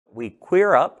We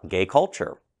queer up gay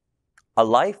culture. A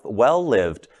life well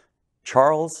lived.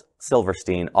 Charles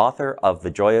Silverstein, author of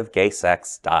The Joy of Gay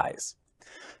Sex, dies.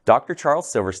 Dr.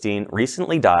 Charles Silverstein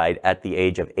recently died at the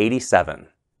age of 87,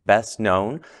 best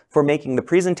known for making the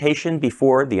presentation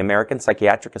before the American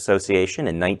Psychiatric Association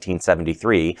in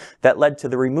 1973 that led to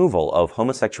the removal of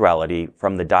homosexuality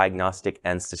from the Diagnostic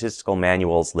and Statistical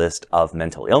Manual's list of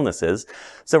mental illnesses.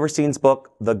 Silverstein's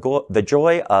book, The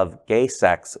Joy of Gay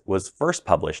Sex, was first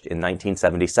published in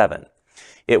 1977.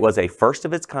 It was a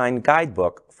first-of-its-kind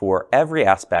guidebook for every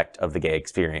aspect of the gay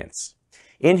experience.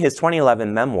 In his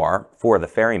 2011 memoir, For the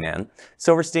Ferryman,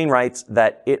 Silverstein writes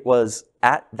that it was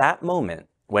at that moment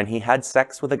when he had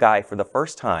sex with a guy for the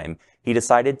first time, he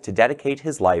decided to dedicate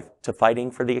his life to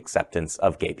fighting for the acceptance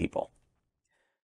of gay people.